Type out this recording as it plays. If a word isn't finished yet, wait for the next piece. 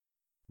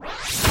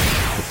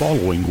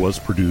following was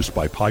produced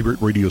by Pirate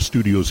Radio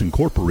Studios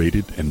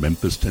Incorporated in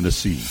Memphis,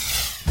 Tennessee.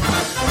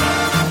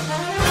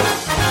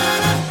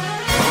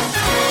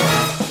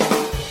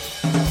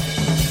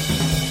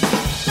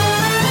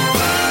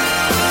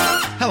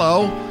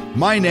 Hello,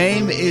 my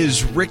name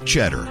is Rick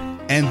Cheddar,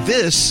 and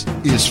this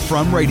is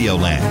From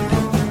Radioland.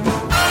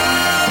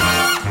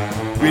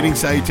 Greetings,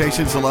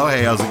 salutations, hello,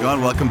 hey, how's it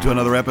going? Welcome to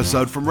another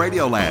episode from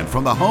Radioland,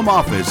 from the home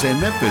office in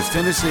Memphis,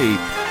 Tennessee.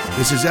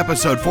 This is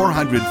episode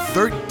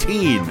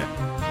 413,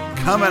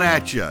 coming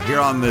at you here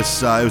on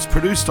this, it was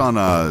produced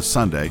on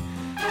Sunday.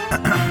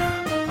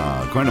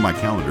 According to my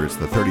calendar, it's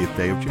the 30th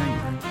day of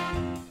January.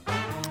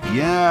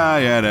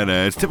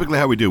 Yeah, it's typically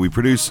how we do. We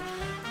produce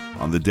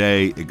on the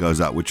day it goes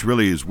out, which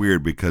really is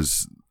weird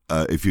because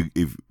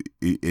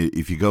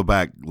if you go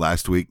back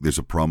last week, there's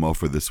a promo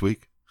for this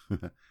week.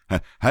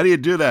 How do you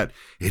do that?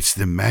 It's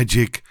the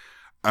magic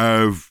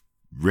of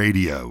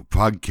radio,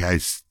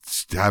 podcast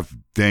stuff,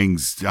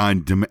 things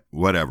on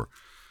whatever.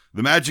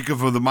 The magic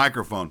of the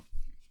microphone.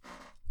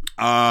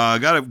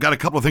 Got a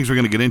couple of things we're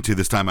going to get into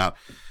this time out.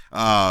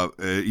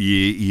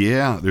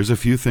 Yeah, there's a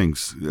few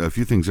things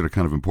that are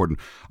kind of important.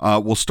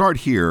 We'll start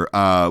here.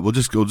 We'll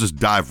just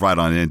dive right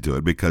on into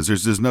it because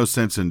there's no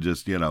sense in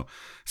just,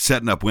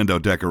 setting up window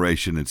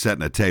decoration and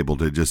setting a table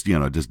to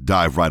just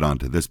dive right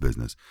onto this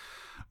business.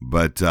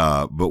 But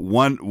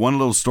one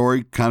little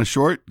story, kind of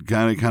short,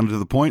 kind of to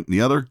the point, and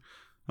the other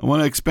I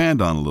want to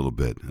expand on a little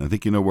bit. I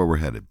think you know where we're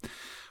headed.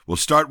 We'll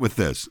start with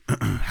this.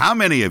 How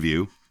many of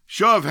you,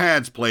 show of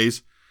hands,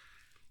 please,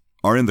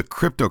 are in the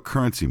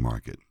cryptocurrency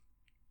market?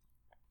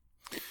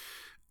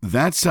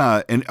 That's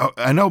and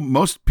I know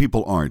most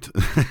people aren't.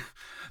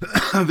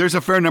 There's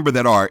a fair number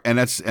that are, and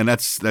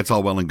that's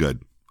all well and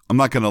good. I'm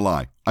not going to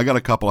lie. I got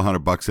a couple of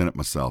 $100 in it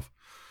myself,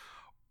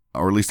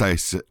 or at least I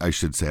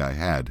should say I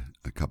had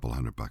a couple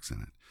 $100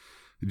 in it,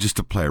 just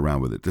to play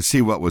around with it, to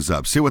see what was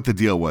up, see what the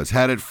deal was.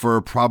 Had it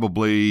for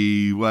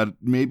probably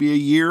maybe a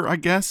year, I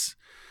guess,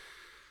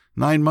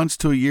 9 months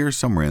to a year,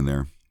 somewhere in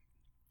there.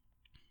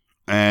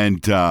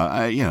 And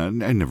I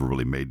never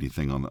really made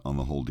anything on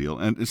the whole deal.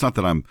 And it's not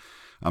that I'm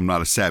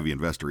not a savvy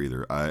investor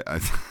either.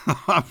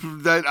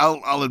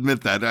 I'll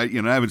admit that. I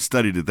haven't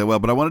studied it that well,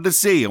 but I wanted to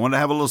see. I wanted to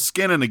have a little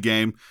skin in the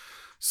game,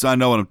 so I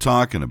know what I'm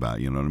talking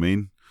about. You know what I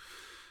mean?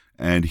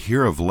 And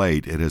here of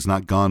late, it has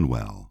not gone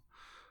well.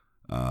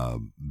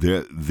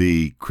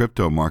 The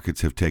crypto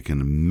markets have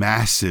taken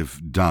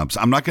massive dumps.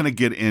 I'm not going to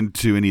get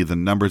into any of the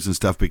numbers and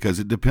stuff because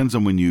it depends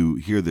on when you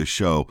hear this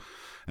show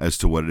as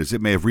to what it is.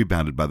 It may have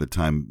rebounded by the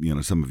time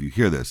some of you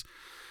hear this.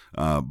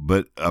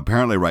 But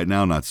apparently right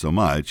now, not so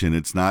much. And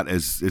it's not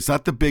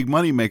the big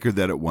money maker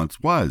that it once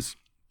was.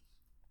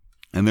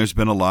 And there's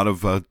been a lot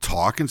of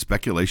talk and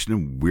speculation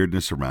and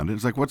weirdness around it.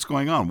 It's like, what's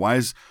going on? Why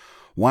is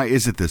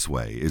it this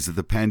way? Is it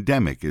the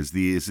pandemic? Is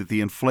it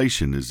the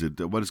inflation? Is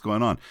it what is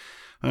going on?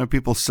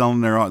 People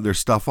selling their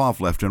stuff off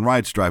left and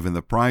right, driving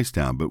the price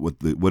down. But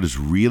what is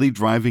really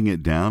driving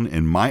it down,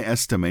 in my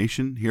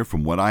estimation here,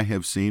 from what I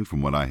have seen,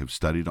 from what I have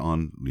studied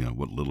on,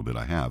 what little bit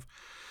I have,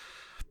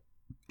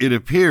 it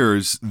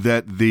appears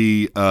that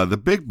the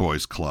big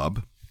boys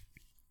club,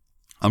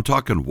 I'm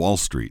talking Wall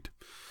Street,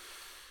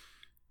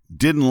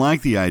 didn't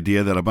like the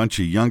idea that a bunch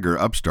of younger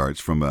upstarts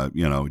from a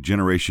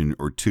generation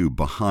or two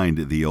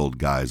behind the old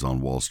guys on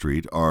Wall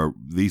Street,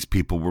 these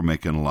people were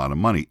making a lot of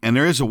money. And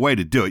there is a way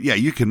to do it. Yeah,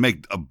 you can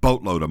make a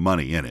boatload of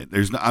money in it.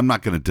 I'm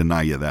not going to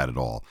deny you that at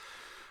all.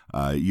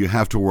 You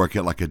have to work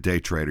it like a day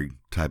trader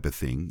type of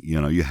thing.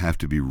 You have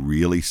to be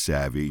really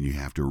savvy, and you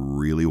have to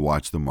really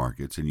watch the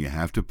markets, and you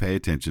have to pay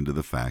attention to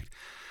the fact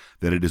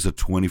that it is a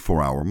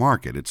 24-hour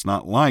market. It's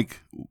not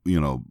like,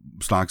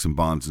 stocks and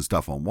bonds and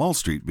stuff on Wall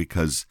Street,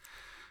 because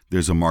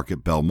there's a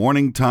market bell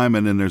morning time,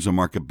 and then there's a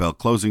market bell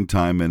closing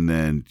time, and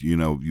then,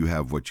 you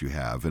have what you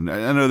have. And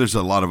I know there's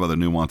a lot of other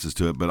nuances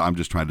to it, but I'm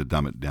just trying to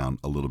dumb it down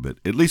a little bit,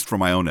 at least for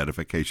my own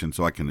edification,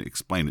 so I can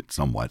explain it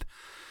somewhat.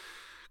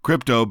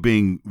 Crypto,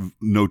 being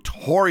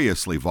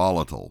notoriously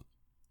volatile,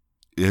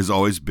 has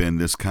always been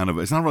this kind of,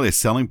 it's not really a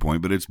selling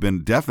point, but it's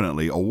been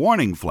definitely a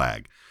warning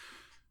flag.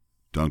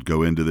 Don't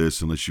go into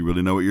this unless you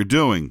really know what you're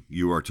doing,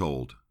 you are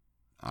told.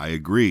 I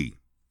agree.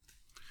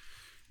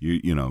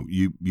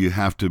 You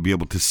have to be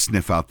able to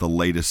sniff out the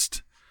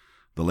latest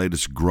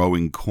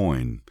growing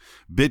coin.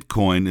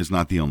 Bitcoin is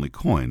not the only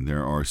coin.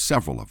 There are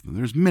several of them.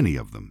 There's many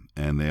of them,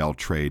 and they all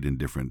trade in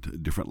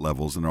different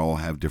levels, and they all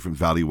have different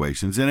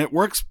valuations. And it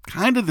works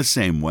kind of the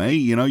same way.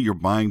 You're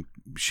buying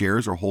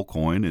shares or whole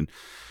coin,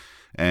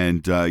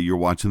 and you're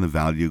watching the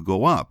value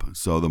go up.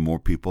 So the more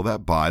people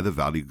that buy, the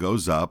value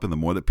goes up, and the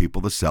more that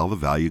people that sell, the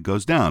value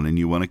goes down. And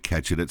you want to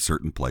catch it at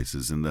certain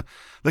places, and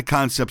the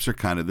concepts are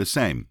kind of the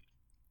same.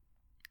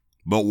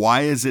 But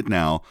why is it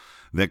now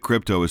that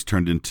crypto has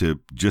turned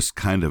into just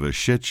kind of a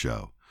shit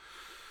show?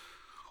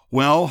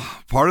 Well,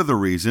 part of the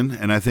reason,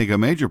 and I think a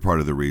major part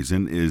of the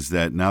reason, is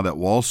that now that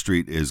Wall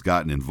Street has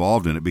gotten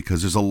involved in it,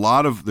 because there's a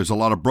lot of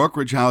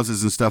brokerage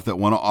houses and stuff that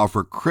want to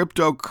offer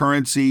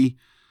cryptocurrency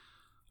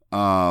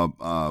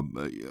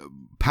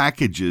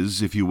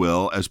packages, if you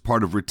will, as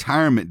part of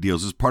retirement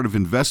deals, as part of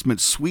investment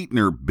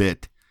sweetener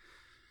bit.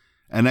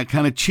 And that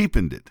kind of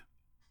cheapened it.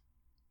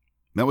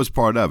 That was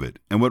part of it.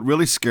 And what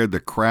really scared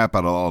the crap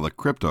out of all the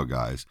crypto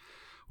guys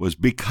was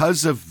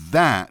because of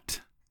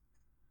that,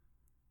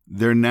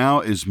 there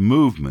now is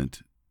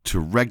movement to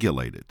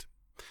regulate it.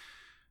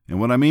 And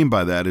what I mean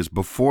by that is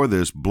before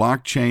this,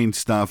 blockchain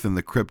stuff in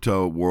the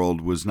crypto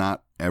world was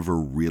not ever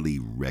really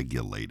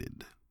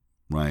regulated,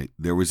 right?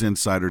 There was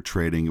insider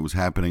trading. It was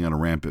happening on a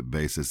rampant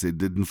basis. It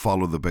didn't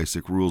follow the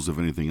basic rules of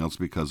anything else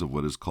because of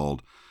what is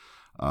called,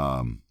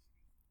 the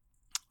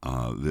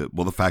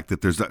fact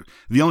that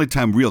the only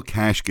time real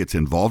cash gets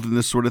involved in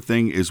this sort of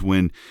thing is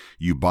when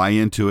you buy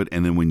into it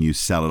and then when you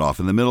sell it off.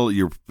 In the middle,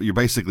 you're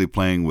basically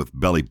playing with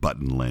belly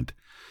button lint.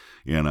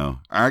 You know,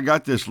 I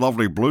got this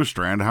lovely blue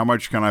strand. How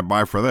much can I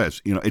buy for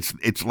this? You know,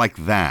 it's like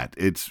that.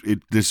 It's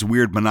this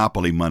weird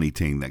monopoly money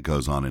thing that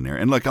goes on in there.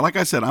 And look, like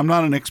I said, I'm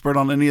not an expert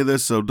on any of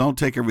this, so don't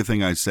take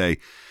everything I say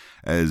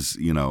as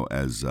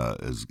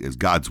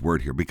God's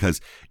word here,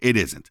 because it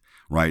isn't,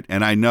 right?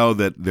 And I know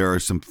that there are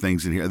some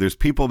things in here.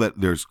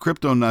 There's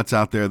crypto nuts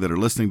out there that are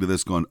listening to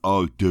this going,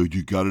 "Oh, dude,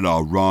 you got it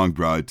all wrong,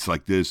 bro. It's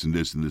like this and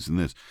this and this and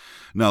this."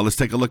 No, let's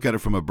take a look at it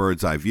from a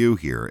bird's eye view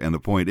here. And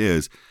the point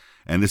is,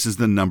 and this is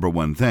the number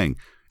one thing,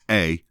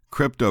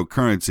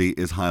 cryptocurrency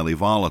is highly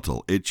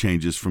volatile. It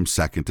changes from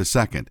second to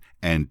second.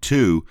 And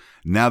 2,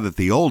 now that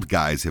the old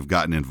guys have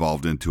gotten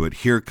involved into it,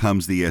 here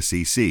comes the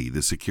SEC,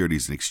 the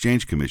Securities and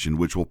Exchange Commission,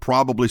 which will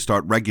probably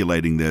start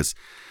regulating this,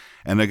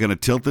 and they're going to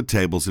tilt the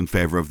tables in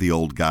favor of the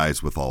old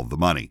guys with all the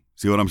money.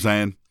 See what I'm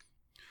saying?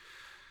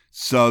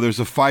 So there's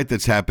a fight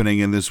that's happening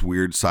in this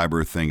weird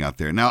cyber thing out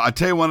there. Now, I'll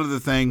tell you one other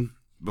thing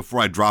before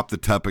I drop the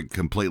topic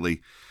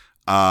completely.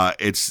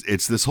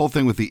 It's this whole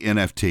thing with the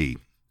NFT,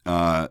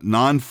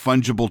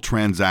 non-fungible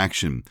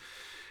transaction.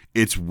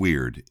 It's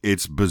weird.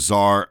 It's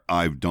bizarre.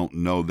 I don't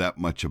know that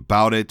much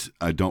about it.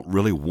 I don't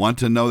really want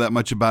to know that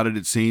much about it,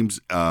 it seems.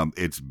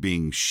 It's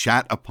being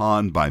shat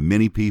upon by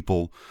many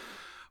people,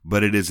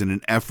 but it is in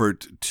an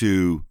effort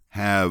to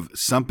have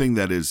something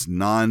that is it's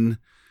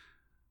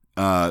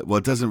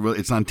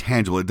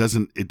non-tangible.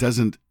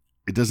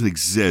 It doesn't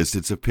exist.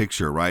 It's a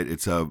picture, right?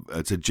 It's a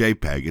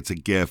JPEG, it's a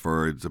GIF,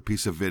 or it's a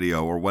piece of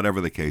video, or whatever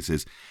the case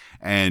is,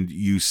 and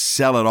you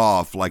sell it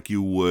off like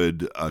you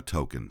would a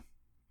token.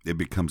 It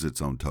becomes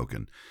its own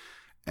token,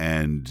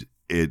 and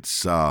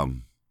it's under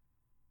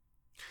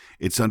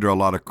a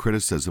lot of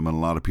criticism, and a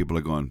lot of people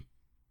are going,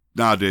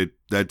 "Nah, dude,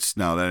 that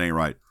ain't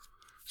right."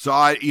 So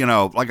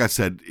like I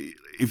said,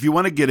 if you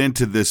want to get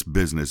into this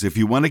business, if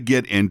you want to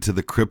get into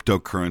the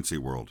cryptocurrency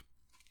world,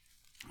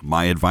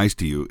 my advice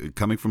to you,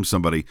 coming from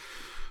somebody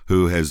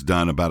who has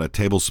done about a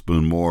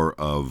tablespoon more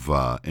of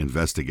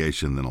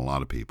investigation than a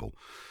lot of people,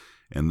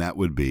 and that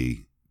would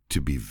be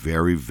to be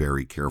very,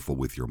 very careful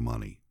with your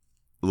money.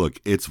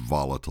 Look, it's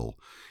volatile.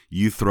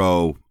 You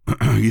throw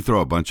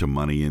a bunch of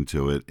money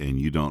into it, and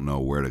you don't know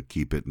where to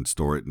keep it and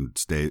store it and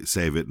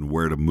save it, and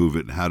where to move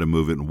it and how to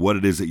move it and what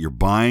it is that you're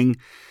buying.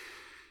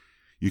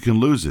 You can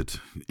lose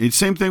it. It's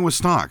the same thing with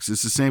stocks.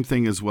 It's the same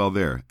thing as well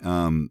there.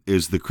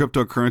 Is the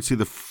cryptocurrency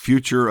the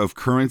future of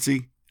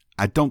currency?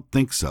 I don't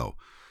think so.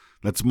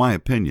 That's my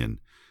opinion.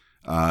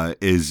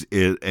 Is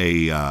it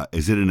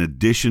an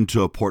addition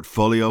to a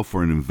portfolio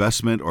for an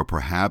investment, or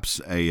perhaps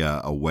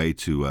a way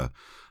to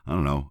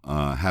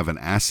have an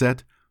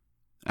asset?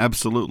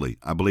 Absolutely,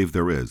 I believe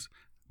there is.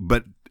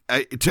 But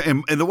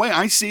and the way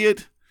I see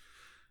it,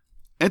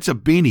 it's a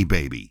beanie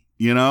baby.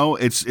 You know,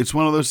 it's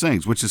one of those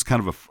things, which is kind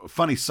of a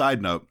funny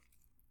side note.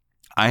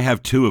 I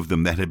have 2 of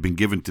them that had been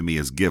given to me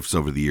as gifts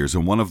over the years,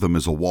 and one of them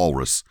is a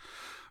walrus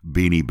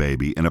beanie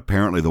baby, and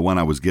apparently the one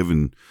I was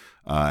given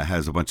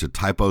has a bunch of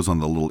typos on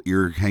the little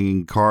ear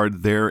hanging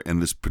card there,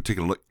 and this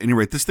particular,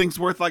 anyway, this thing's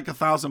worth like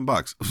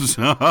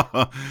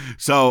 $1,000.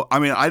 So I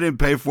mean, I didn't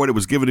pay for it; it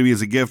was given to me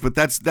as a gift. But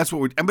that's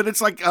what but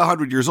it's like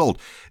 100 years old.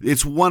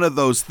 It's one of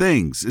those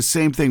things. The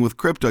same thing with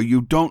crypto.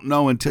 You don't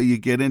know until you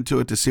get into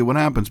it to see what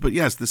happens. But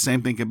yes, the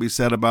same thing can be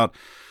said about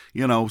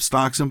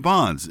stocks and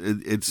bonds.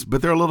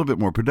 But they're a little bit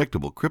more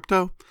predictable.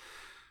 Crypto,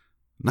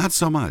 not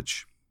so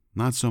much.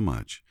 Not so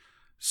much.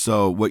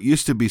 So what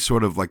used to be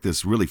sort of like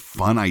this really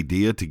fun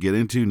idea to get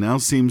into now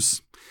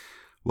seems,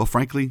 well,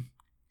 frankly,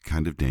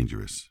 kind of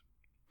dangerous.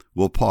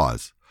 We'll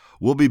pause.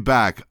 We'll be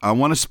back. I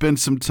want to spend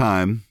some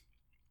time.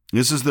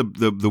 This is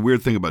the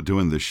weird thing about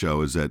doing this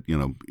show is that,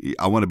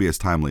 I want to be as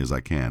timely as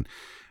I can.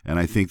 And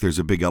I think there's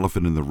a big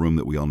elephant in the room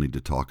that we all need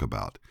to talk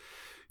about.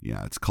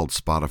 Yeah, it's called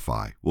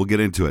Spotify. We'll get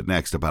into it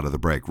next up out of the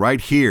break right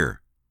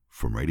here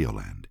from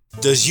Radioland.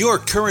 Does your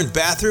current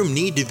bathroom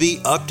need to be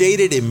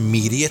updated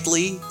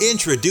immediately?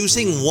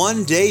 Introducing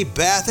One Day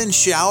Bath and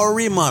Shower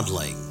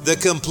Remodeling. the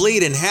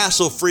complete and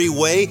hassle-free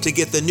way to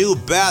get the new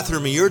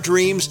bathroom of your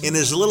dreams in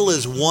as little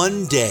as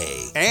 1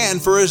 day.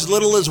 And for as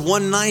little as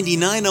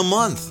 $199 a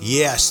month.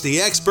 Yes,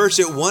 the experts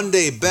at One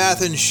Day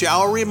Bath and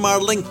Shower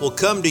Remodeling will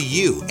come to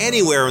you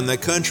anywhere in the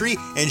country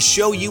and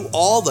show you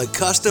all the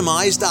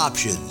customized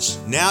options.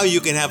 Now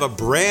you can have a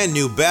brand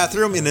new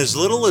bathroom in as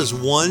little as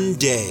 1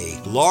 day.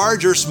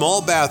 Large or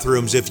small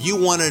bathrooms, if you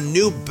want a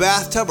new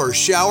bathtub or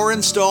shower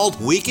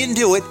installed, we can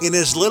do it in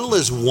as little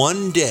as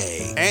 1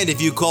 day. And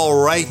if you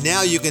call right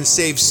now, you can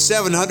save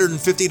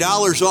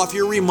 $750 off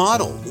your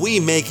remodel. We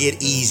make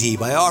it easy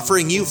by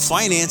offering you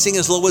financing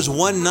as low as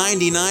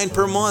 $199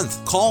 per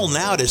month. Call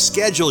now to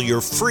schedule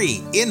your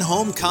free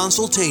in-home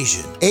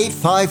consultation.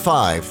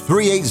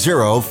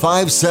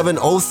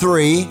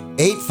 855-380-5703.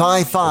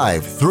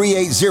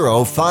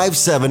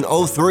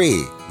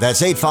 855-380-5703.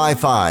 That's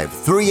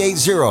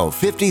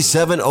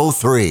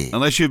 855-380-5703.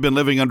 Unless you've been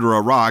living under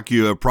a rock,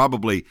 you have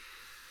probably,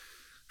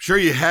 sure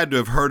you had to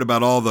have heard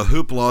about all the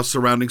hoopla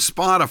surrounding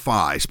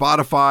Spotify.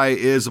 Spotify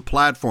is a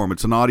platform.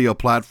 It's an audio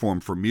platform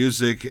for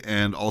music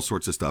and all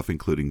sorts of stuff,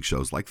 including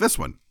shows like this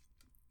one.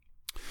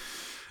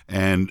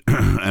 And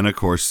of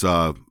course,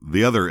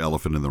 the other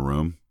elephant in the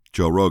room,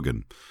 Joe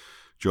Rogan.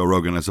 Joe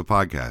Rogan has a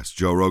podcast.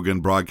 Joe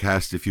Rogan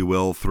broadcasts, if you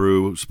will,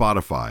 through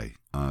Spotify.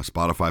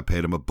 Spotify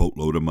paid him a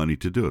boatload of money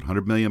to do it,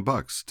 $100 million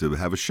to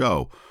have a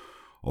show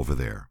over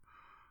there.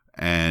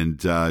 And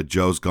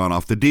Joe's gone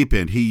off the deep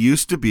end. He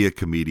used to be a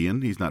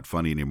comedian. He's not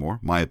funny anymore,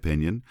 my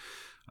opinion.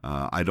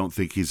 I don't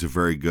think he's a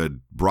very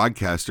good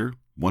broadcaster.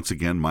 Once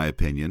again, my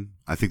opinion.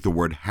 I think the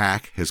word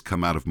hack has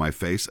come out of my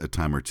face a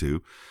time or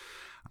two.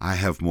 I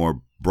have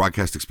more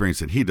broadcast experience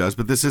than he does,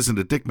 but this isn't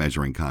a dick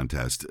measuring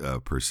contest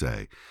per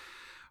se.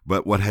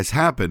 But what has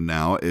happened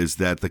now is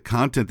that the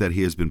content that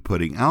he has been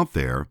putting out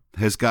there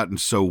has gotten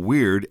so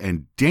weird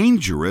and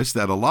dangerous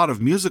that a lot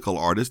of musical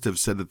artists have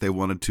said that they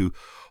wanted to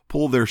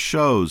pull their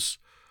shows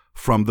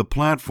from the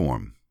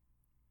platform.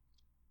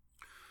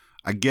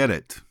 I get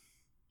it.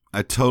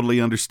 I totally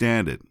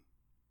understand it.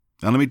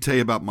 Now let me tell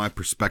you about my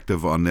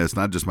perspective on this.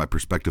 Not just my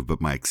perspective,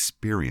 but my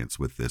experience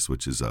with this,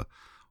 which is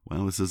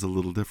this is a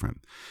little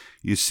different.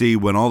 You see,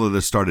 when all of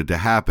this started to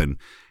happen,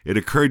 it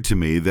occurred to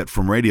me that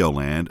From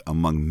Radioland,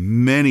 among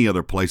many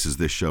other places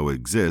this show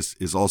exists,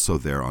 is also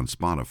there on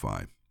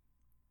Spotify.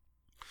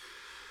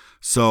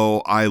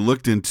 So I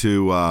looked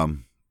into,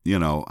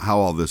 how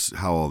all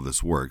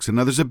this works. And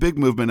now there's a big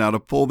movement now to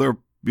pull their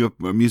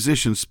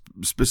musicians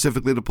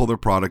specifically to pull their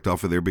product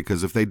off of there,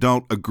 because if they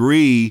don't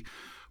agree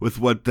with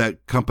what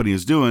that company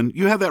is doing,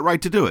 you have that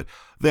right to do it.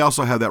 They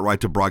also have that right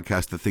to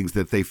broadcast the things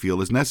that they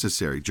feel is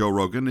necessary. Joe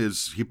Rogan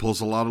he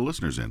pulls a lot of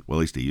listeners in. Well,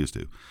 at least he used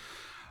to.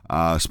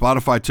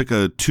 Spotify took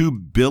a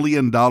 $2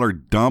 billion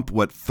dump,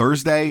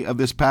 Thursday of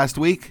this past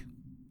week?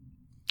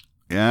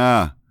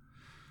 Yeah.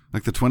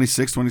 Like the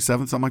 26th,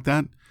 27th, something like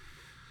that.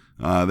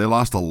 They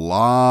lost a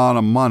lot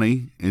of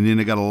money, and then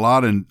they got a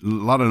lot of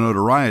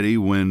notoriety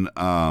when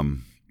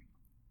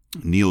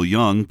Neil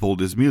Young pulled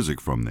his music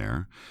from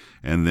there.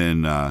 And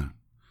then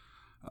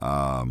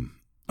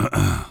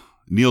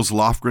Niels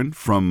Lofgren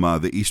from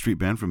the E Street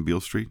Band from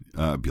Beale Street,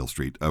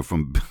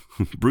 from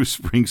Bruce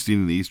Springsteen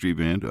and the E Street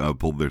Band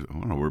pulled theirs. I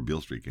don't know where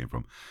Beale Street came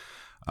from.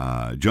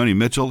 Joni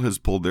Mitchell has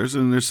pulled theirs,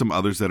 and there's some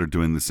others that are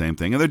doing the same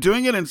thing. And they're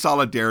doing it in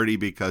solidarity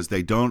because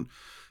they don't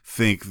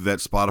think that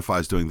Spotify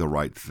is doing the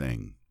right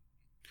thing.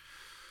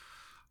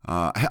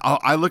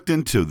 I looked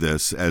into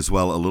this as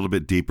well a little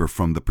bit deeper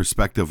from the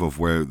perspective of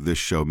where this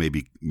show may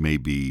be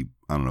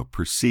I don't know,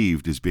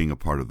 perceived as being a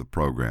part of the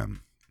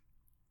program.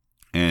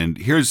 And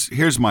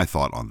here's my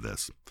thought on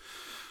this.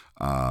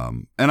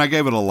 And I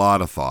gave it a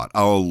lot of thought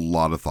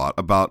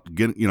about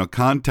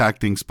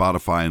contacting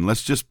Spotify, and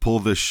let's just pull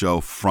this show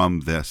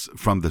from this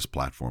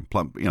platform.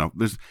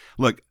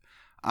 Look,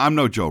 I'm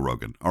no Joe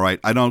Rogan, all right?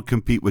 I don't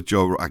compete with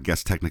Joe. I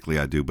guess technically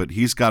I do, but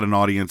he's got an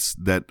audience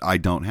that I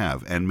don't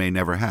have and may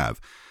never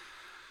have,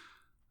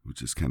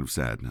 which is kind of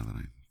sad now that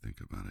I think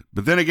about it.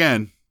 But then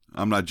again,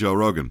 I'm not Joe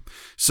Rogan.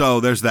 So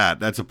there's that.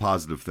 That's a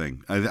positive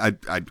thing. I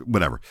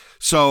whatever.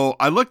 So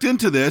I looked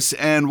into this,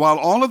 and while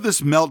all of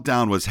this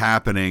meltdown was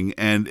happening,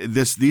 and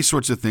these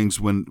sorts of things,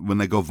 when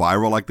they go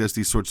viral like this,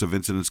 these sorts of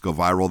incidents go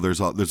viral,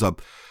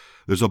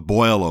 there's a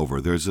boil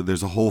over. There's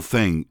a whole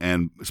thing,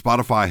 and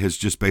Spotify has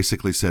just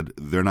basically said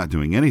they're not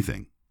doing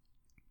anything.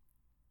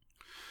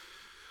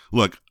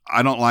 Look,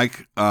 I don't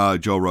like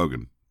Joe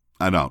Rogan.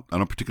 I don't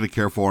particularly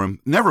care for him.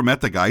 Never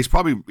met the guy. He's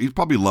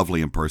probably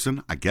lovely in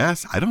person, I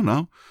guess. I don't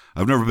know.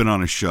 I've never been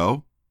on his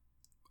show.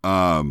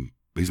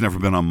 He's never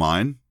been on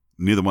mine.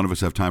 Neither one of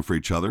us have time for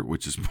each other,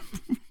 which is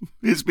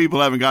his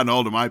people haven't gotten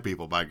hold of my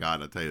people. By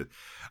God, I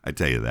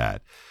tell you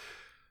that.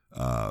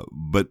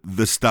 But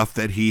the stuff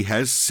that he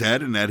has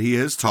said and that he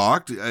has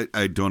talked,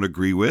 I don't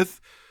agree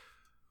with.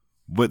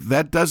 But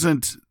that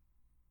doesn't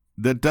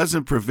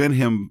prevent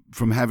him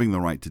from having the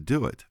right to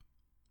do it.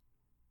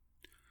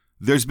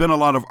 There's been a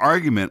lot of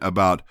argument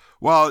about,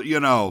 well,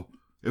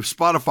 if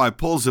Spotify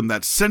pulls him,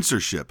 that's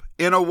censorship.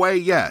 In a way,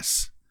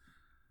 yes.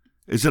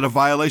 Is it a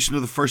violation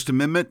of the First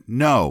Amendment?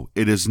 No,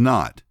 it is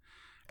not.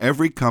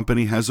 Every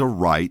company has a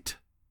right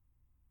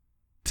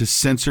to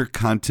censor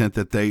content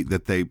that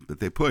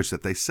they push,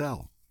 that they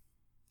sell.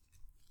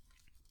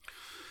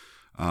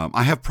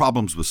 I have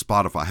problems with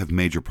Spotify. I have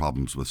major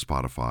problems with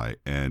Spotify,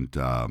 and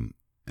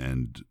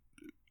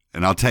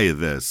I'll tell you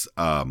this: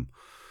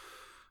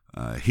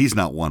 he's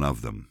not one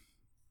of them.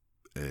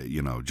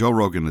 Joe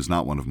Rogan is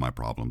not one of my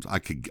problems. I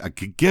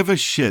could give a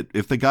shit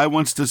if the guy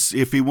wants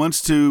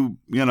to,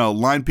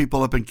 line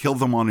people up and kill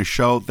them on his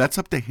show. That's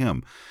up to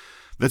him.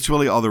 That's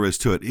really all there is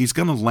to it. He's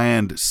going to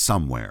land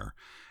somewhere.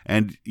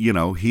 And,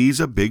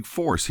 he's a big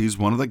force. He's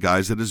one of the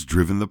guys that has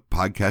driven the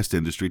podcast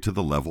industry to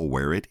the level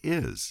where it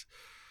is.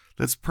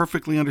 That's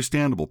perfectly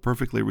understandable,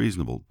 perfectly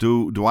reasonable.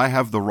 Do I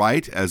have the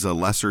right as a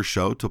lesser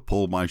show to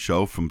pull my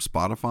show from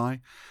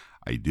Spotify?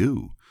 I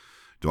do.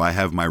 Do I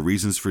have my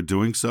reasons for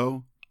doing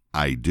so?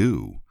 I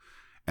do.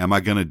 Am I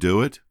going to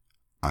do it?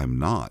 I'm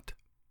not.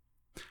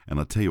 And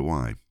I'll tell you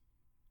why.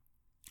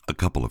 A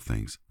couple of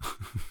things.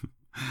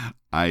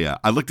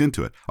 I looked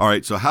into it. All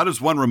right, so how does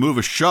one remove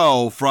a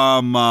show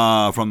from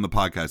the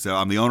podcast?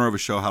 I'm the owner of a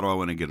show. How do I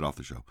want to get it off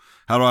the show?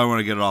 How do I want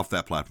to get it off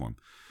that platform?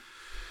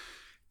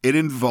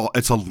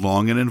 It's a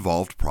long and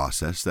involved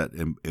process that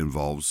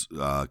involves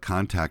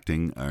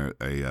contacting one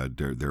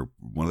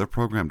of their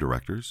program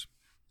directors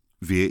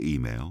via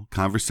email.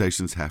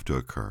 Conversations have to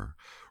occur.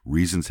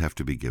 Reasons have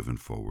to be given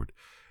forward,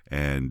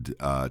 and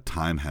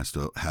time has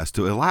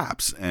to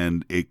elapse,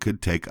 and it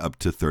could take up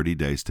to 30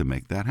 days to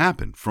make that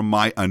happen. From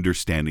my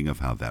understanding of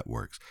how that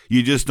works,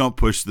 you just don't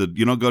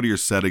you don't go to your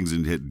settings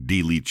and hit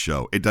delete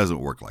show. It doesn't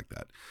work like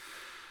that.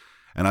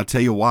 And I'll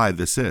tell you why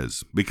this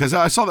is. Because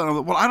I saw that,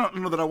 well, I don't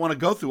know that I want to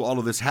go through all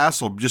of this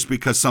hassle just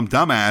because some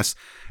dumbass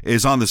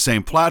is on the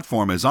same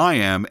platform as I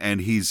am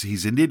and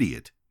he's an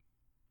idiot.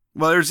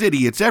 Well, there's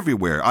idiots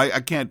everywhere.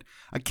 I can't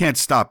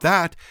stop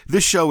that.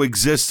 This show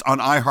exists on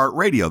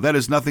iHeartRadio. That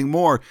is nothing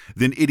more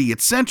than Idiot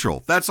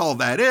Central. That's all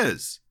that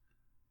is.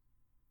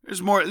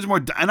 There's more,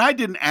 and I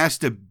didn't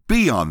ask to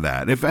be on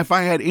that. If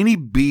I had any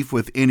beef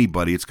with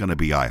anybody, it's going to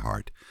be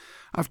iHeart.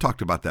 I've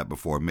talked about that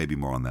before, maybe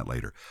more on that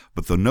later.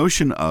 But the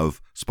notion of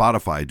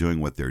Spotify doing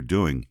what they're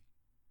doing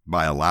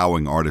by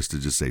allowing artists to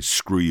just say,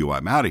 screw you,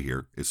 I'm out of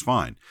here, is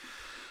fine.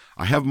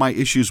 I have my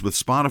issues with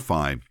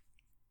Spotify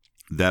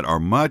that are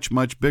much,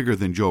 much bigger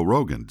than Joe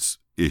Rogan's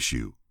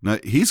issue. Now,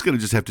 he's going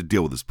to just have to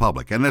deal with his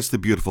public. And that's the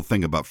beautiful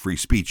thing about free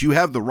speech. You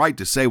have the right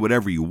to say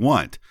whatever you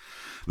want.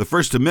 The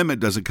First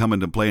Amendment doesn't come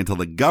into play until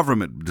the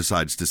government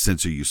decides to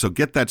censor you. So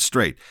get that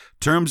straight.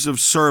 Terms of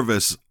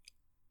service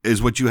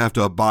is what you have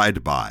to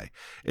abide by.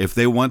 If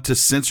they want to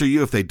censor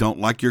you, if they don't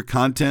like your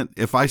content,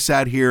 if I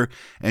sat here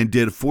and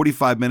did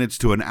 45 minutes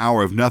to an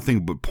hour of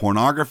nothing but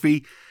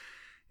pornography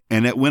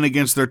and it went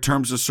against their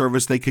terms of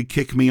service, they could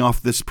kick me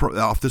off this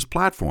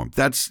platform.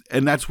 That's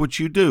what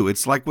you do.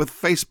 It's like with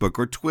Facebook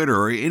or Twitter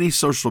or any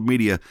social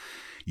media.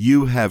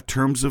 You have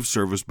terms of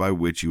service by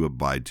which you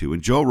abide to.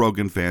 And Joe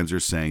Rogan fans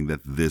are saying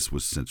that this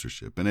was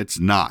censorship, and it's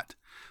not.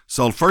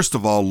 So first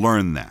of all,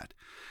 learn that.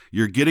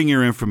 You're getting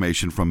your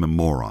information from a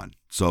moron.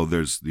 So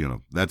there's,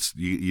 that's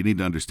you need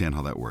to understand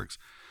how that works.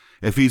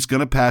 If he's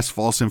going to pass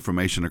false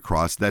information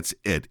across, that's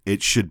it.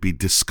 It should be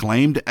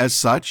disclaimed as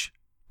such,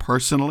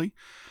 personally.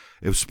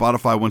 If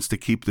Spotify wants to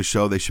keep the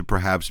show, they should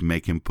perhaps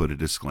make him put a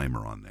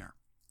disclaimer on there.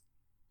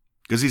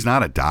 Because he's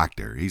not a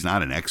doctor. He's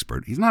not an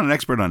expert. He's not an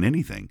expert on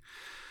anything.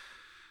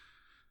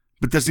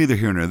 But that's neither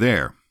here nor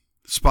there.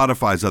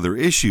 Spotify's other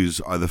issues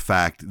are the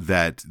fact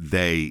that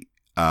they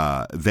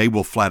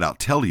will flat out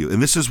tell you, and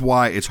this is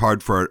why it's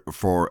hard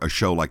for a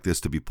show like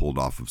this to be pulled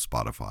off of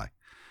Spotify.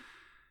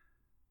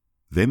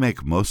 They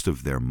make most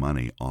of their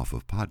money off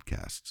of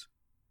podcasts.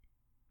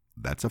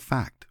 That's a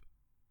fact.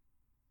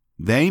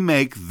 They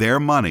make their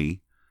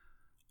money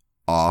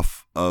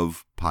off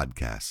of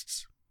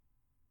podcasts.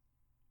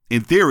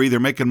 In theory, they're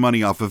making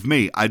money off of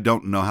me. I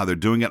don't know how they're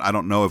doing it. I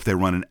don't know if they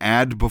run an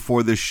ad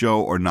before this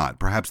show or not.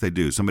 Perhaps they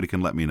do. Somebody can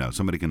let me know.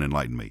 Somebody can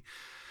enlighten me.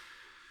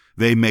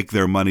 They make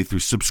their money through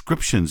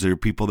subscriptions. There are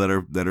people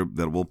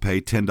that will pay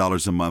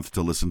 $10 a month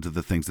to listen to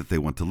the things that they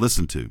want to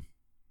listen to.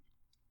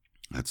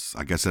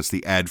 I guess that's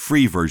the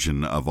ad-free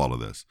version of all of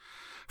this.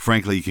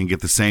 Frankly, you can get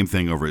the same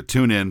thing over at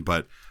TuneIn,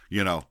 but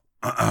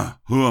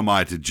who am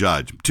I to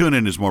judge?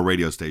 TuneIn is more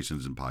radio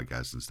stations and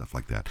podcasts and stuff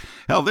like that.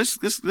 Hell, this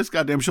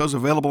goddamn show's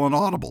available on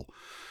Audible.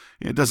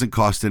 It doesn't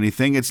cost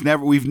anything.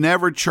 We've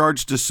never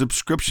charged a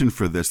subscription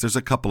for this. There's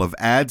a couple of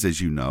ads, as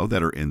you know,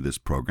 that are in this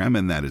program,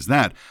 and that is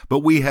that. But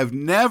we have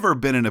never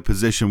been in a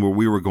position where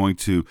we were going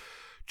to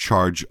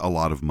charge a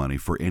lot of money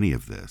for any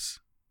of this,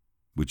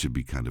 which would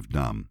be kind of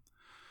dumb.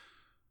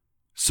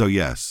 So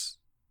yes,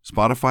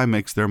 Spotify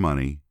makes their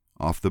money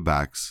off the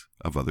backs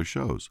of other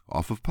shows,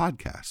 off of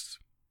podcasts.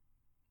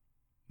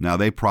 Now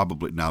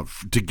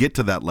to get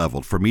to that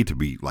level, for me to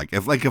be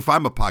if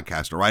I'm a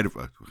podcaster, right?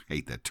 I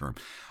hate that term.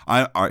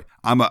 I'm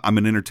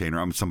an entertainer.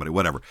 I'm somebody,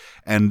 whatever.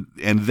 And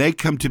they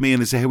come to me and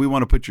they say, hey, we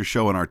want to put your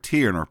show in our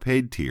tier, in our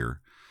paid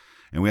tier,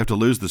 and we have to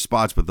lose the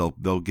spots, but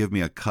they'll give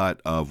me a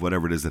cut of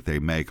whatever it is that they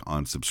make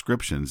on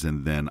subscriptions,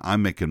 and then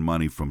I'm making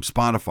money from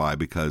Spotify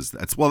because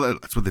that's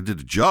what they did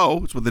to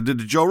Joe. It's what they did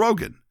to Joe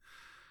Rogan.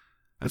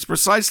 That's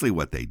precisely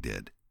what they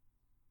did.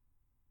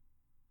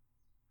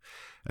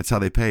 That's how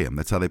they pay him.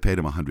 That's how they paid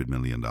him $100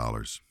 million.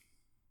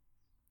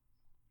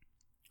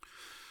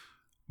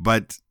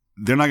 But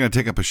they're not going to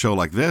take up a show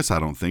like this, I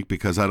don't think,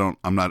 because I'm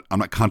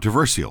not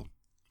controversial.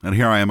 And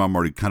here I am, I'm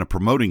already kind of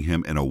promoting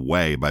him in a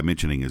way by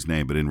mentioning his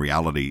name, but in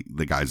reality,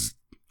 the guy's,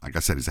 like I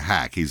said, he's a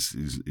hack. He's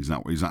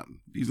not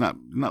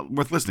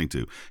worth listening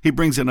to. He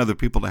brings in other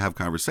people to have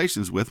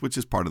conversations with, which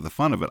is part of the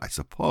fun of it, I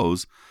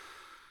suppose.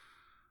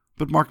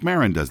 But Marc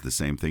Maron does the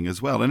same thing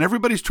as well. And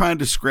everybody's trying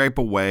to scrape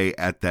away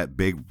at that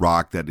big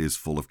rock that is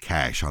full of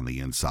cash on the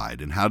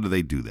inside. And how do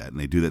they do that? And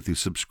they do that through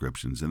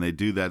subscriptions, and they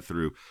do that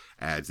through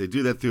ads. They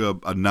do that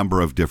through a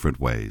number of different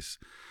ways.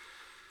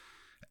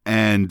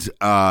 And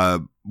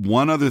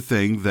one other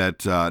thing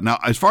that now,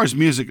 as far as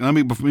music, let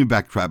me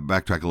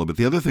backtrack a little bit.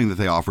 The other thing that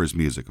they offer is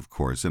music, of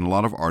course, and a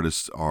lot of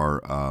artists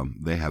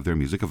they have their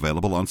music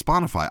available on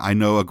Spotify. I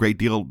know a great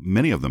deal,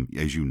 many of them,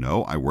 as you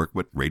know. I work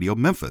with Radio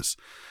Memphis,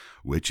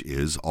 which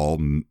is all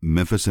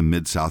Memphis and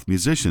Mid-South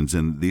musicians,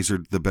 and these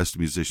are the best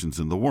musicians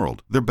in the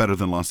world. They're better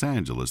than Los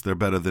Angeles. They're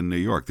better than New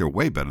York. They're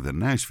way better than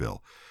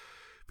Nashville.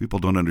 People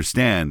don't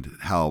understand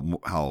how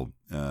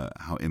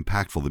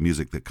impactful the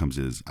music that comes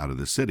out of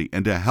this city.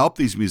 And to help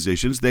these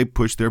musicians, they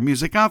push their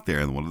music out there.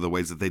 And one of the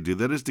ways that they do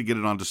that is to get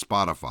it onto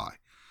Spotify.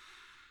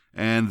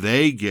 And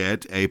they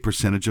get a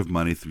percentage of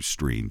money through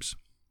streams.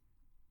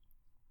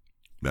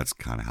 That's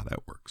kind of how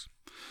that works.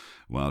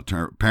 Well,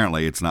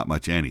 apparently it's not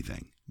much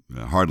anything,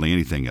 hardly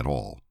anything at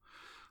all.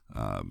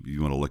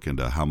 You want to look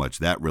into how much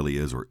that really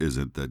is or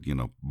isn't, that,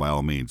 by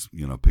all means,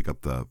 pick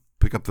up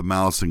the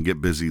mouse and get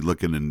busy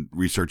looking and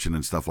researching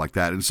and stuff like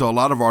that. And so a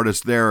lot of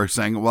artists there are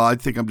saying, well, I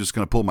think I'm just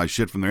going to pull my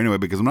shit from there anyway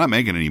because I'm not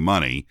making any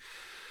money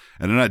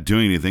and they're not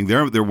doing anything.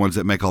 They're ones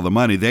that make all the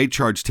money. They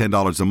charge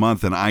 $10 a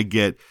month and I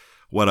get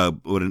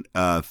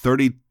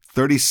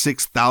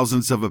 36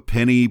 thousandths of a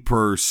penny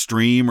per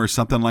stream or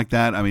something like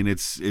that. I mean,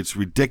 it's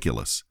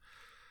ridiculous.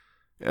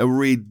 A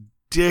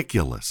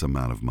ridiculous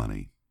amount of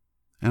money.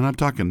 And I'm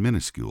talking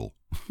minuscule.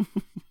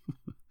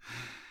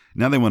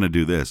 Now they want to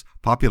do this.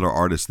 Popular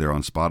artists there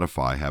on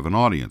Spotify have an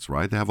audience,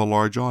 right? They have a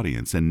large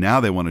audience. And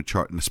now they want to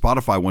charge,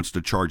 Spotify wants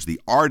to charge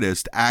the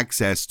artist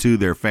access to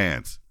their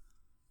fans.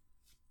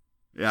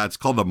 Yeah, it's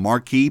called the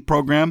Marquee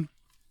program.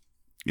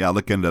 Yeah,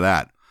 look into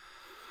that.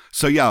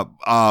 So yeah,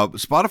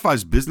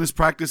 Spotify's business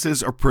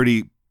practices are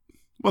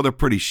they're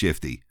pretty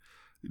shifty,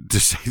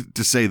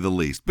 to say the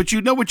least. But you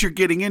know what you're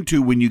getting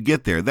into when you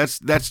get there. That's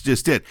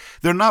just it.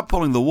 They're not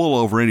pulling the wool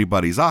over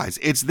anybody's eyes.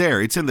 It's there.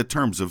 It's in the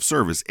terms of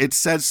service. It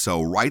says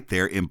so right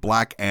there in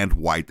black and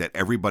white that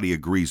everybody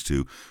agrees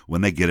to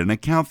when they get an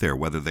account there,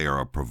 whether they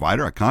are a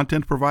provider, a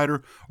content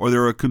provider, or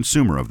they're a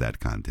consumer of that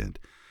content.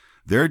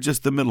 They're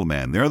just the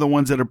middleman. They're the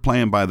ones that are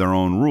playing by their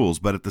own rules,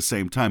 but at the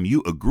same time,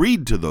 you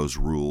agreed to those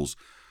rules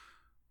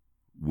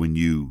when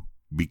you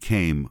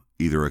became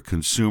either a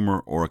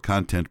consumer or a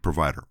content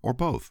provider, or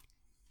both.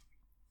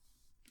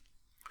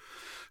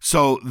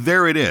 So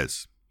there it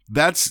is.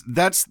 That's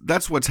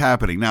what's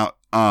happening now.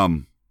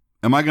 Am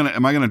I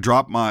gonna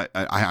drop my?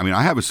 I mean,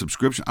 I have a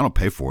subscription. I don't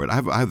pay for it. I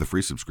have the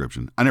free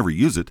subscription. I never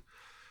use it.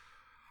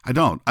 I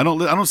don't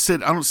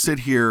sit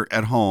here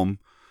at home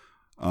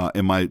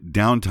in my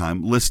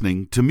downtime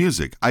listening to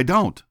music. I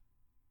don't.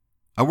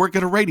 I work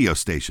at a radio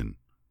station.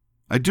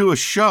 I do a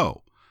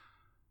show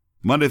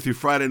Monday through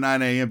Friday,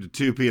 9 a.m. to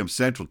 2 p.m.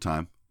 Central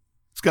Time.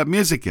 It's got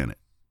music in it.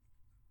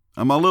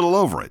 I'm a little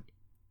over it.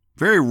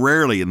 Very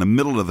rarely in the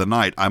middle of the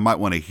night, I might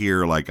want to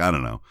hear,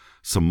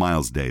 some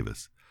Miles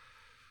Davis.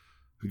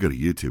 I go to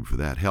YouTube for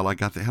that. Hell, I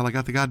got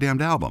the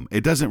goddamned album.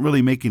 It doesn't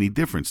really make any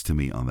difference to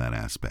me on that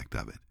aspect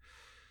of it.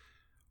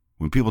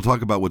 When people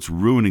talk about what's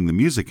ruining the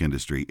music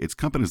industry, it's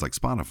companies like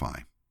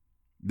Spotify.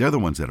 They're the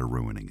ones that are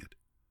ruining it.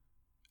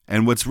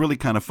 And what's really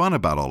kind of fun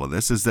about all of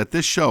this is that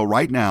this show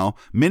right now,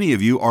 many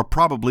of you are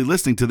probably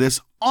listening to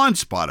this on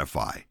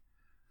Spotify.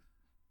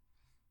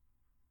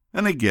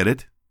 And they get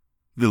it.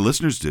 The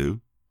listeners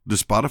do.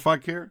 Does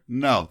Spotify care?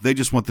 No, they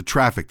just want the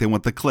traffic. They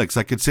want the clicks.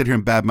 I could sit here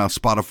and badmouth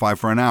Spotify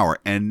for an hour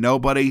and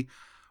nobody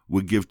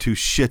would give two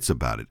shits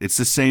about it. It's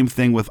the same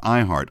thing with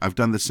iHeart. I've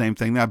done the same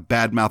thing. I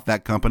badmouthed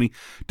that company.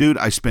 Dude,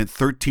 I spent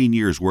 13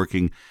 years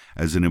working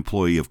as an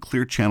employee of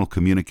Clear Channel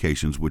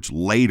Communications, which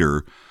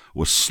later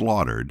was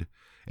slaughtered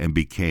and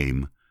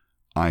became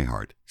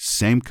iHeart.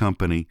 Same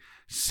company,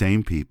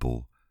 same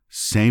people,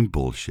 same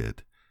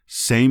bullshit,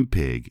 same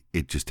pig.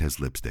 It just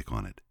has lipstick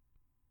on it.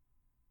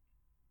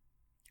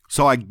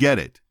 So I get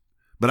it,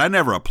 but I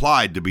never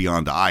applied to be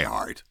on to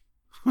iHeart.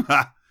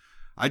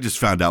 I just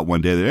found out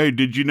one day that, hey,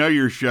 did you know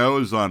your show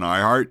is on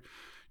iHeart?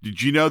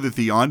 Did you know that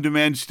the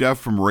on-demand stuff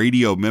from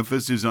Radio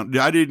Memphis is on?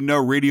 I didn't know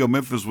Radio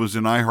Memphis was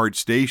an iHeart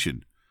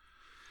station.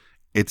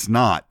 It's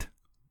not.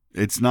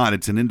 It's not.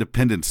 It's an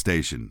independent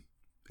station.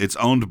 It's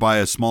owned by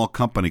a small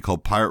company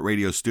called Pirate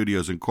Radio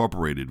Studios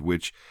Incorporated,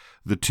 which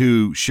the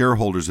two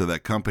shareholders of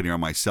that company are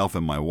myself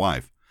and my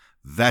wife.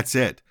 That's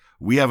it.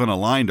 We haven't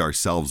aligned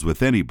ourselves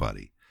with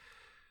anybody.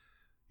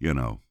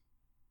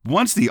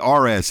 Once the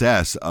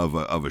RSS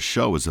of a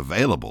show is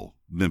available,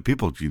 then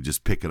people can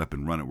just pick it up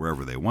and run it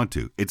wherever they want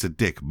to. It's a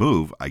dick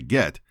move, I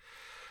get.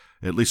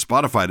 At least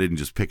Spotify didn't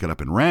just pick it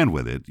up and ran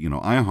with it.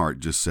 iHeart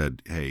just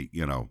said, hey,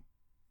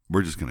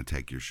 we're just going to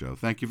take your show.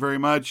 Thank you very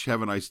much.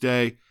 Have a nice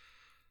day.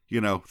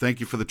 Thank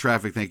you for the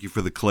traffic. Thank you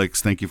for the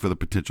clicks. Thank you for the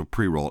potential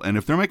pre-roll. And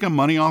if they're making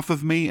money off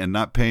of me and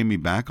not paying me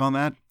back on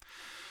that,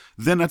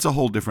 then that's a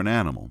whole different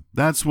animal.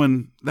 That's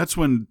when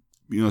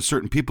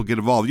certain people get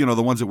involved,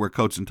 the ones that wear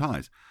coats and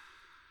ties.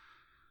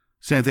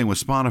 Same thing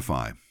with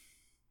Spotify.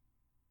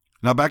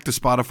 Now back to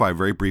Spotify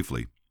very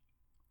briefly.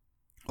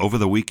 Over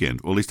the weekend,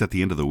 or at least at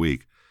the end of the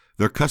week,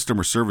 their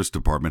customer service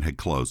department had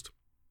closed.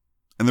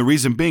 And the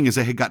reason being is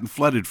they had gotten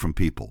flooded from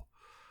people.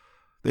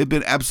 They'd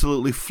been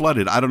absolutely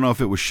flooded. I don't know if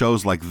it was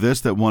shows like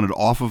this that wanted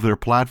off of their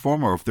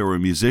platform, or if there were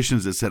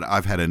musicians that said,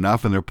 I've had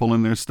enough, and they're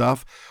pulling their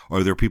stuff, or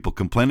are there people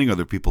complaining, are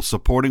there people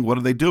supporting? What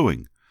are they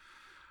doing?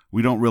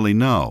 We don't really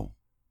know.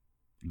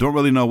 Don't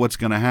really know what's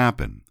going to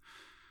happen.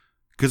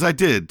 Because I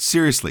did,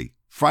 seriously,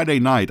 Friday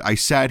night, I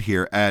sat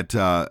here at,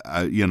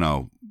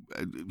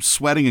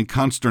 sweating and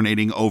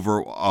consternating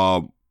over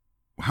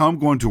how I'm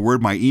going to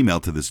word my email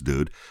to this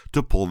dude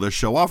to pull this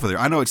show off of there.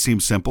 I know it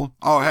seems simple.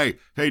 Oh, hey,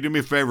 do me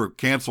a favor,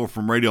 cancel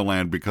from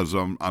Radioland because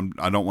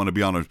I don't want to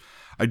be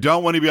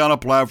on a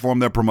platform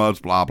that promotes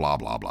blah blah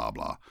blah blah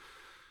blah.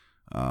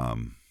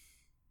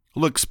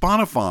 Look,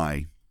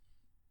 Spotify,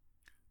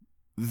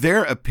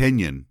 their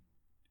opinion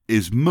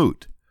is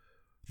moot.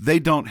 They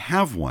don't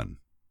have one.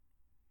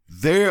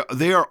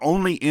 They are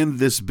only in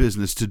this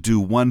business to do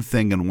one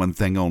thing and one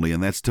thing only,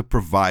 and that's to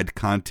provide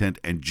content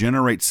and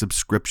generate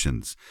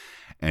subscriptions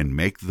and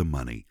make the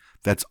money.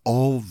 That's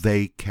all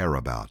they care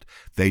about.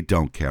 They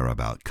don't care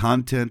about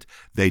content.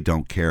 They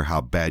don't care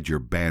how bad your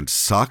band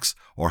sucks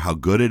or how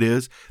good it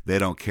is. They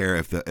don't care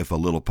if a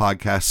little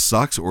podcast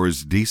sucks or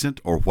is decent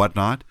or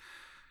whatnot.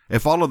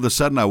 If all of a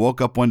sudden I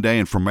woke up one day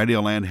and From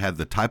Radioland had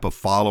the type of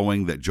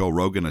following that Joe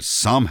Rogan has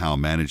somehow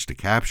managed to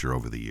capture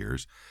over the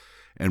years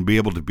and be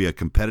able to be a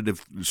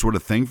competitive sort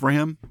of thing for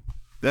him,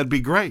 that'd be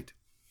great.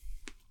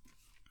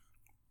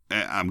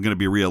 I'm going to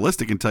be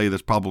realistic and tell you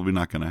that's probably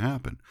not going to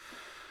happen.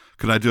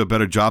 Could I do a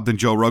better job than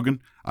Joe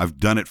Rogan? I've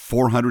done it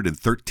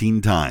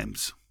 413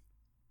 times.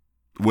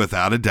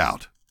 Without a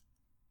doubt.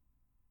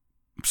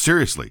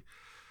 Seriously.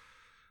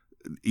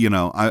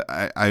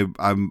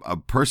 I'm a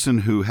person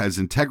who has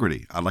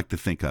integrity, I like to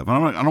think of.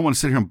 I don't want to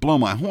sit here and blow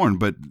my horn,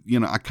 but,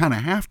 I kind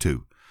of have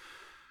to.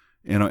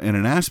 In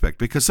an aspect,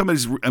 because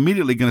somebody's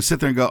immediately going to sit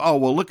there and go, oh,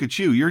 well, look at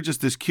you. You're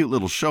just this cute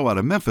little show out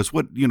of Memphis.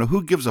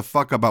 Who gives a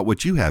fuck about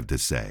what you have to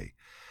say?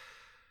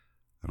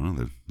 I don't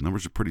know. The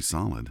numbers are pretty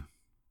solid.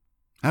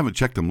 I haven't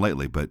checked them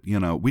lately, but,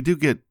 we do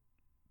get,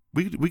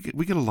 we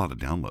get a lot of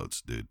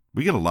downloads, dude.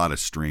 We get a lot of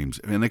streams,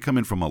 and they come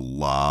in from a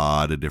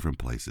lot of different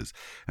places.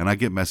 And I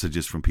get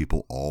messages from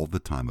people all the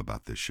time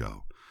about this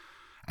show.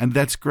 And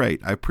that's great.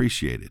 I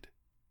appreciate it.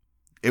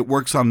 It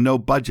works on no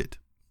budget.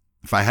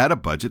 If I had a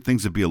budget,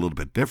 things would be a little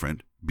bit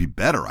different. Be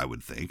better, I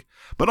would think.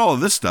 But all of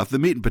this stuff, the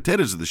meat and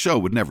potatoes of the show,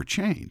 would never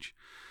change.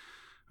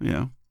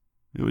 It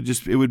would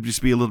just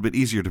be a little bit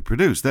easier to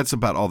produce. That's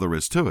about all there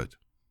is to it.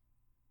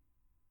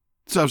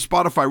 So if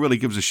Spotify really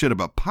gives a shit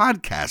about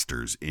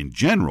podcasters in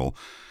general,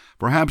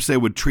 perhaps they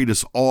would treat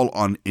us all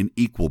on an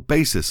equal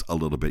basis a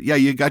little bit. Yeah,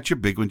 you got your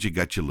big ones, you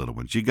got your little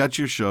ones. You got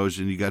your shows,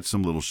 and you got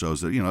some little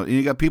shows that, and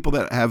you got people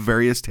that have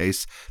various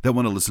tastes that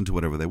want to listen to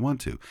whatever they want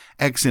to.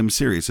 XM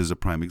Sirius is a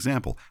prime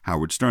example.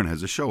 Howard Stern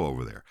has a show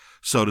over there.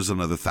 So does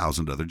another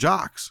 1,000 other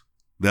jocks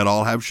that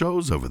all have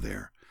shows over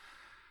there.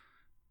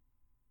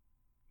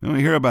 You don't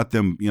hear about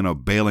them,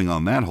 bailing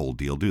on that whole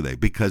deal, do they?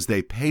 Because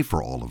they pay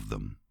for all of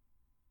them.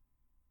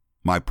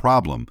 My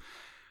problem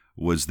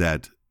was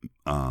that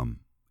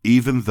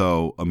even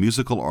though a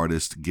musical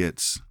artist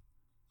gets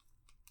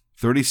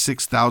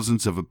 36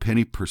 thousandths of a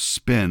penny per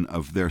spin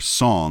of their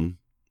song,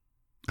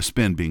 a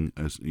spin being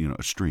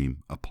a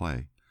stream, a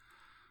play.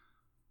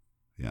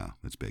 Yeah,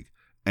 that's big.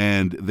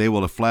 And they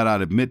will flat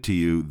out admit to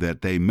you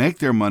that they make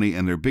their money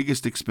and their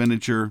biggest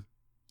expenditure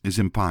is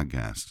in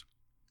podcasts.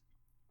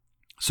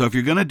 So if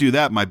you're going to do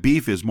that, my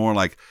beef is more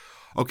like,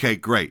 okay,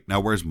 great. Now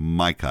where's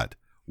my cut?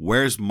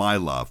 Where's my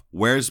love?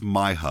 Where's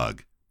my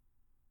hug?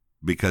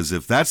 Because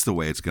if that's the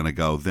way it's going to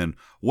go, then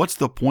what's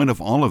the point of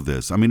all of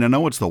this? I mean, I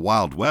know it's the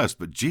Wild West,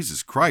 but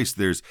Jesus Christ,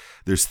 there's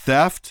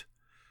theft,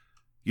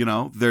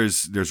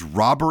 there's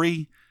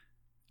robbery,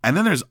 and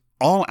then there's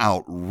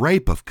all-out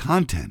rape of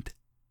content.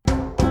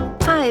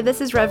 Hi,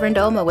 this is Reverend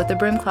Oma with the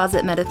Broom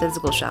Closet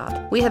Metaphysical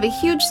Shop. We have a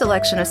huge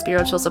selection of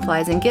spiritual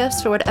supplies and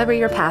gifts for whatever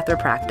your path or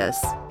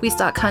practice. We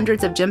stock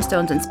hundreds of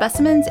gemstones and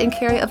specimens and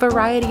carry a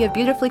variety of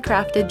beautifully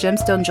crafted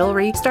gemstone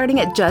jewelry starting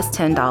at just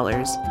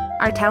 $10.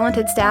 Our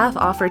talented staff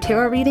offer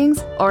tarot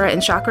readings, aura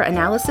and chakra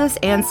analysis,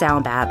 and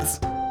sound baths.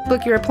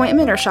 Book your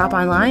appointment or shop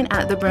online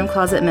at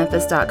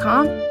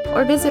thebroomclosetmemphis.com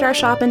or visit our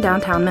shop in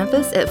downtown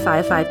Memphis at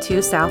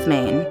 552 South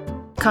Main.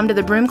 Come to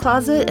the Broom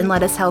Closet and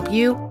let us help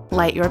you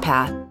light your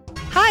path.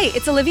 Hi,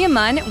 it's Olivia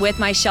Munn with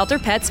my shelter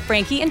pets,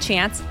 Frankie and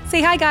Chance. Say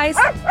hi, guys.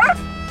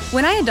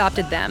 When I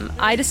adopted them,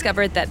 I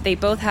discovered that they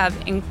both have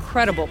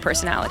incredible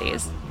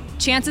personalities.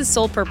 Chance's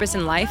sole purpose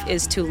in life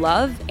is to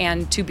love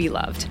and to be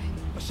loved.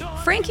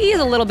 Frankie is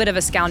a little bit of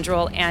a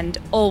scoundrel and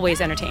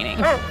always entertaining.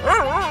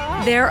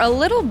 They're a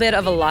little bit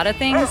of a lot of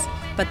things,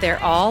 but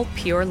they're all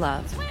pure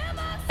love.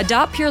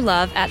 Adopt pure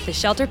love at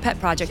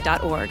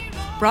theshelterpetproject.org.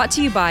 Brought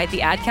to you by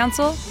the Ad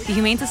Council, the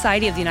Humane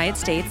Society of the United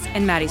States,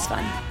 and Maddie's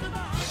Fund.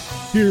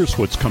 Here's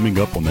what's coming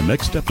up on the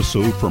next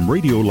episode from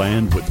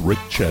Radioland with Rick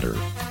Cheddar.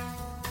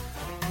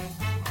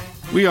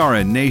 We are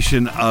a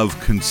nation of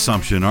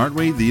consumption, aren't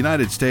we? The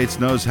United States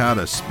knows how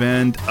to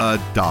spend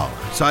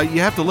 $1. So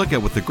you have to look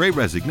at with the Great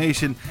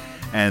Resignation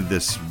and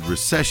this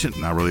recession,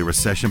 not really a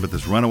recession, but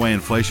this runaway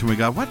inflation we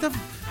got.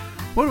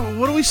 What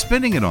are we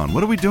spending it on?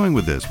 What are we doing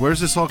with this? Where's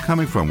this all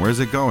coming from? Where's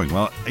it going?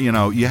 Well,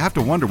 you have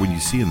to wonder when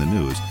you see in the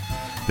news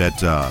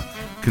that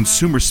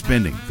consumer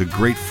spending, the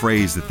great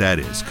phrase that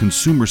is,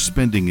 consumer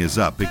spending is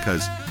up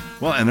because,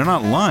 well, and they're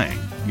not lying.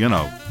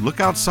 Look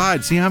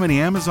outside, see how many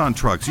Amazon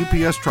trucks,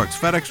 UPS trucks,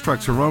 FedEx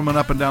trucks are roaming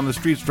up and down the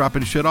streets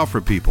dropping shit off for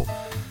people.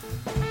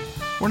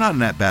 We're not in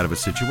that bad of a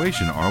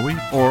situation, are we?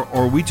 Or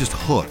are we just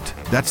hooked?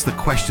 That's the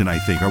question, I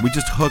think. Are we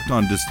just hooked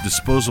on this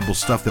disposable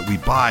stuff that we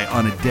buy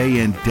on a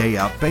day-in,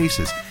 day-out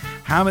basis?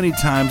 How many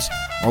times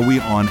are we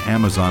on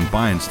Amazon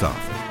buying stuff?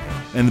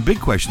 And the big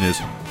question is,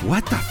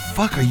 what the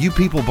fuck are you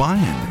people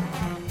buying?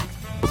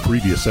 For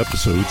previous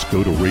episodes,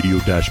 go to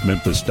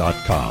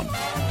radio-memphis.com.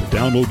 To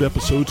download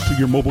episodes to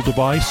your mobile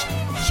device,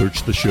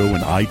 search the show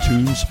in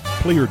iTunes,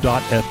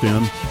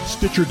 Player.fm,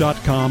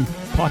 Stitcher.com,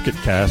 Pocket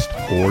Cast,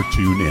 or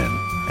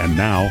TuneIn. And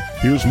now,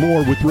 here's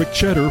more with Rick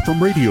Cheddar from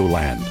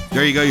Radioland.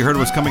 There you go. You heard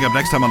what's coming up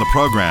next time on the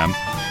program.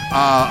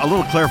 A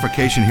little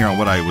clarification here on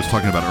what I was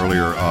talking about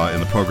earlier in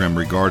the program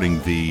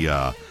regarding the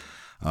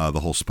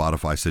whole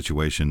Spotify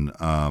situation.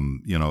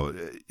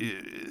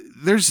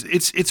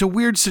 It's a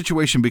weird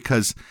situation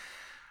because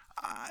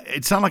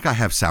it's not like I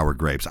have sour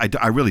grapes.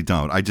 I really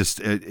don't.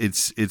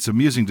 It's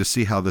amusing to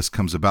see how this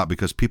comes about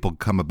because people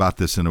come about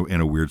this in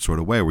a weird sort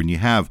of way. When you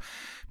have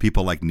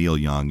people like Neil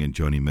Young and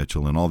Joni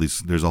Mitchell and all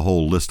these, there's a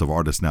whole list of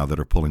artists now that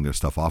are pulling their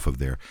stuff off of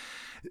there.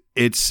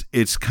 It's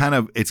kind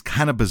of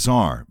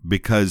bizarre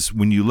because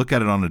when you look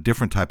at it on a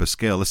different type of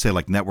scale, let's say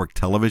like network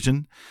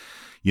television,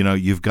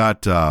 you've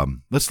got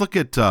let's look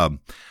at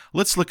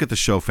the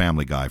show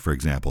Family Guy, for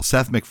example.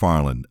 Seth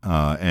MacFarlane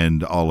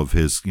and all of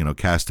his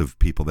cast of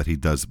people that he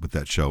does with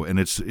that show, and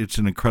it's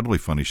an incredibly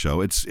funny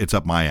show. It's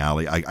up my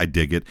alley. I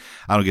dig it.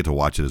 I don't get to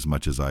watch it as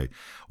much as I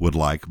would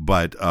like,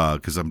 but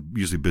because I'm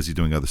usually busy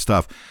doing other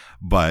stuff.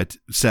 But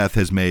Seth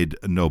has made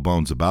no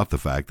bones about the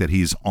fact that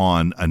he's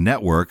on a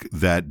network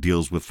that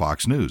deals with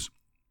Fox News,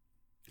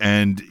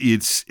 and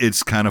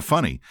it's kind of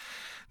funny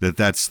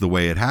that's the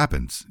way it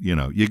happens. You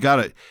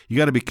gotta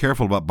be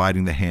careful about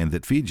biting the hand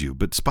that feeds you.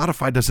 But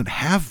Spotify doesn't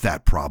have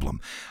that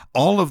problem.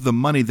 All of the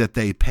money that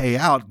they pay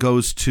out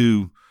goes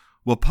to,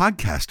 well,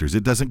 podcasters.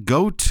 It doesn't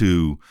go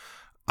to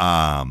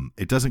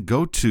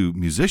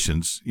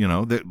musicians.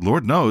 That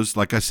Lord knows,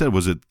 like I said,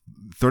 was it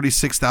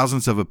 36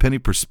 thousandths of a penny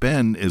per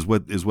spin is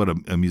what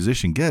a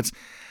musician gets.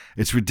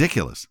 It's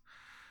ridiculous.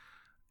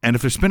 And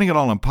if they're spending it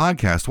all on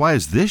podcast, why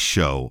is this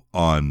show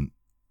on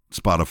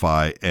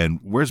Spotify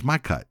and where's my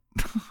cut?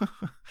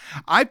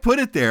 I put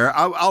it there.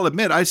 I'll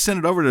admit I sent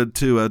it over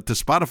to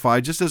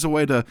Spotify just as a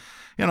way to,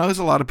 there's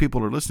a lot of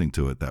people are listening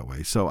to it that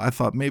way. So I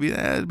thought maybe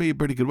that'd be a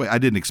pretty good way. I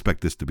didn't expect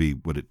this to be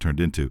what it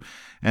turned into.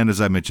 And as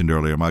I mentioned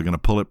earlier, am I going to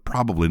pull it?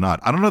 Probably not.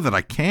 I don't know that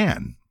I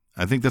can.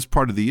 I think that's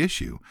part of the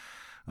issue.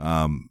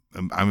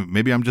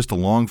 Maybe I'm just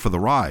along for the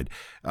ride.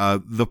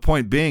 The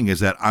point being is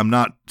that I'm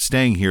not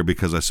staying here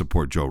because I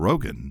support Joe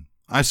Rogan.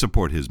 I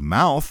support his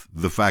mouth,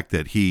 the fact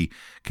that he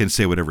can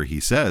say whatever he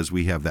says.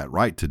 We have that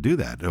right to do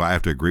that. Do I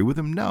have to agree with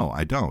him? No,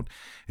 I don't.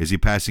 Is he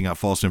passing out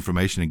false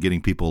information and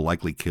getting people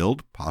likely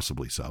killed?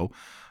 Possibly so.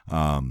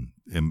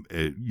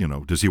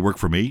 Does he work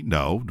for me?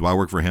 No. Do I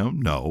work for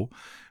him? No.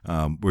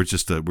 We're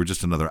just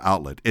another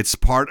outlet. It's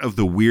part of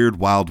the weird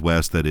Wild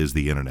West that is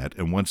the internet.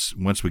 And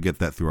once we get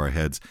that through our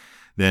heads,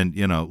 then,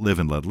 live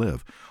and let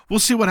live. We'll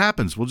see what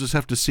happens. We'll just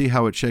have to see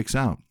how it shakes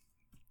out.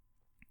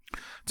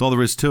 That's all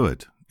there is to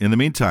it. In the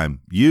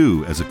meantime,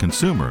 you as a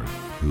consumer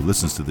who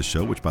listens to the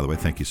show, which, by the way,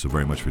 thank you so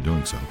very much for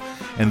doing so,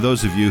 and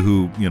those of you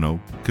who,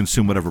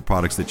 consume whatever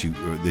products that you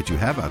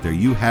have out there,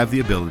 you have the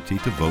ability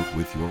to vote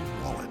with your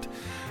wallet.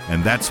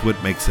 And that's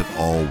what makes it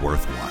all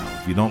worthwhile.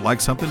 If you don't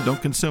like something,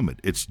 don't consume it.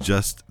 It's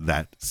just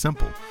that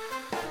simple.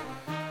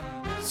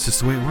 It's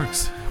just the way it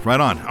works. Right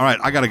on. All right,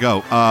 I got to go.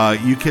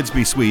 You kids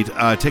be sweet.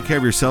 Take care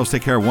of yourselves.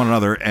 Take care of one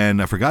another.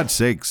 And for God's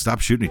sake, stop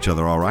shooting each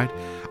other, all right?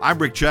 I'm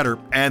Rick Cheddar,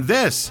 and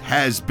this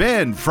has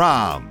been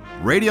from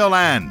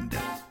Radioland.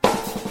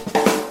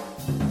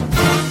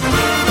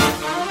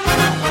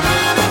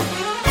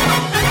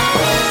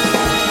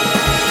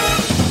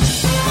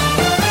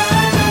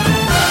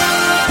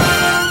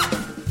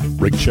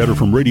 Rick Cheddar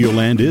from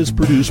Radioland is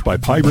produced by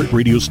Pirate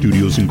Radio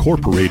Studios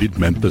Incorporated,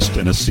 Memphis,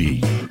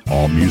 Tennessee.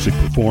 All music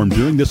performed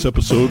during this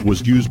episode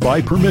was used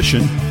by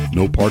permission.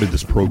 No part of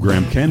this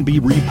program can be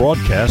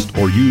rebroadcast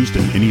or used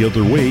in any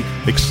other way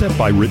except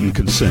by written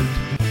consent.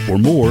 For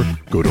more,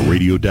 go to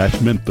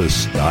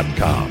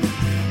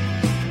radio-memphis.com.